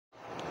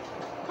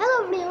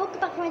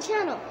welcome back to my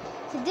channel.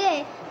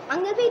 Today,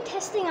 I'm going to be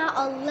testing out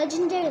a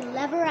legendary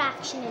lever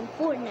action in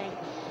Fortnite.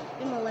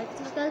 Remember, like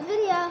this guy's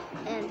video,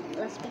 and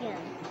let's begin.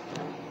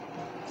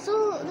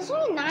 So, there's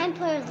only 9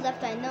 players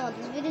left, I know.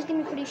 This video is going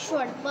to be pretty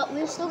short, but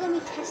we're still going to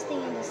be testing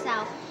this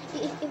out.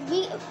 If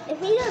we do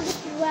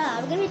this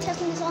well, we're going to be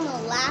testing this on the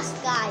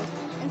last guy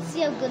and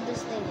see how good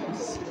this thing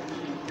is.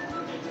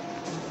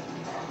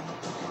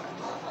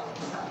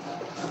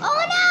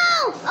 Oh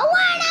no! A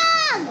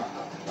warthog!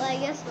 Well, I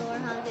guess the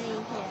warthog didn't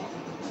even care.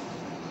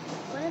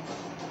 What if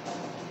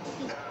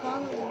he's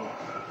following me?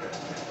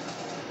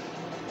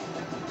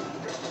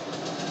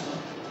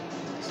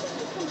 This is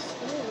kind of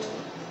scary.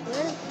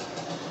 Where?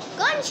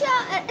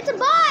 Gunshot! It's a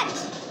bot!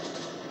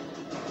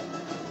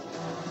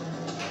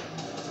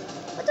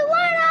 It's a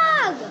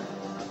warthog!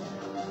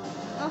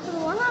 Oh, so the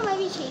warthog might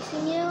be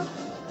chasing you.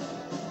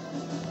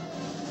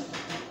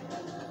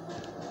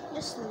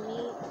 Just me.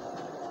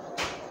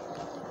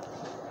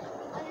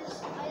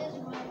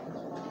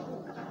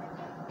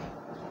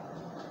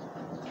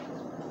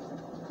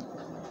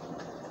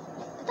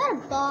 Is that a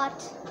bot?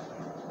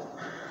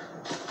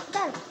 Is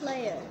that a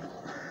player?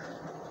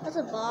 That's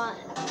a bot.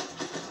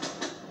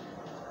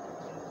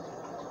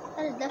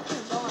 That is definitely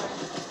a bot.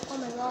 Oh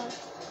my god.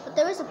 But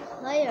there is a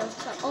player.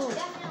 So, oh,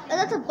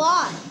 that's a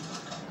bot.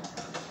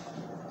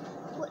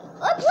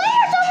 A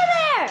player's over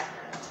there!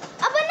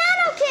 A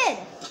banana kid!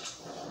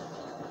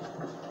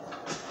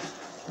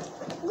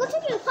 Go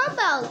take your pump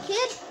out,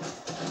 kid.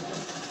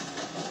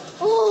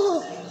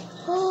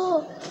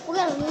 Oh, we're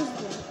gonna lose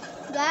them.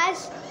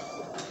 Guys,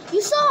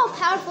 you saw how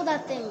powerful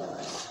that thing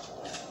was.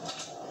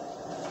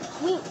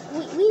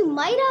 We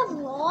might have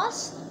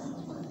lost.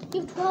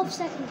 You have 12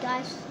 seconds,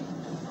 guys.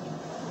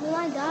 We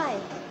might die.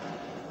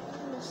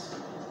 Just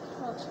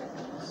 12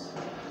 seconds.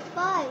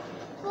 5,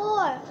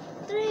 4,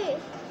 3,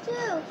 2,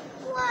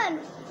 1.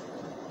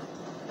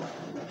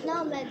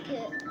 Now med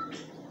kit.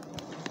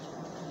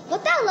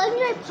 But that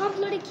legendary pump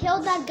literally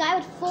killed that guy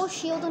with full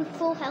shield and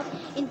full health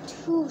in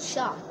 2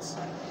 shots.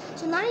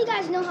 So now you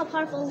guys know how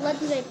powerful a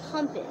legendary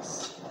pump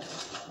is.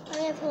 I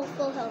have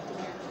full health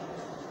again.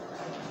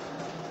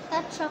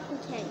 That truck we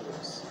can't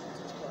use.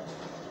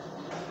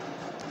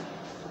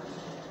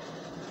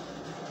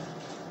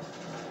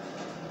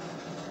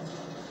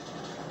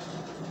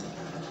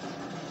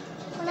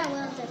 We're not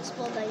willing to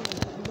explode that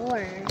even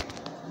more.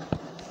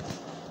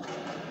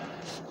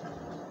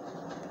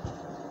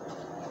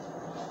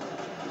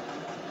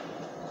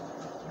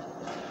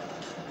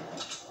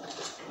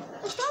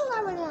 It's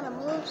not really on a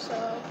move,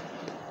 so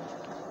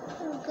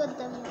we're good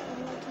then. We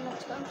move to the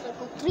next round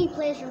circle. 3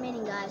 players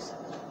remaining, guys.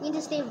 We need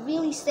to stay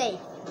really safe.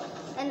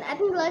 And I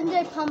think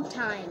legendary pump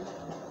time.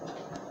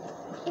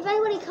 If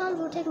anybody comes,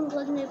 we're taking the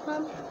legendary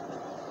pump.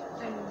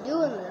 I'm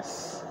doing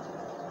this.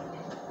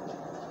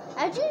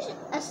 As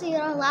you see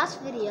in our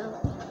last video,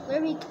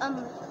 where we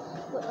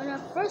in our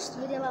first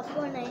video about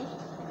Fortnite,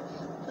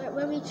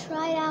 where we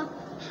tried out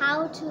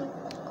how to.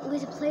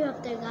 There's a player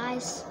up there,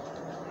 guys.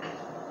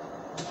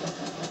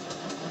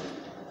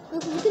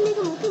 Look, we can make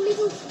him.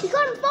 We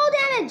got him fall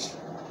damage.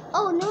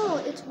 Oh no,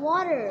 it's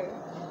water.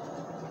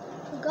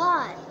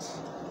 Forgot.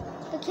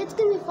 The kid's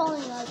gonna be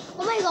following us.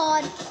 Oh my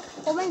god.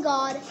 Oh my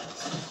god.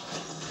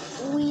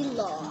 We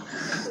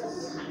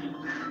lost.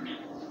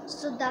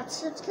 So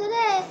that's it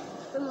today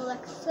from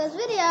Alexa's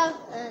video,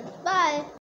 and bye.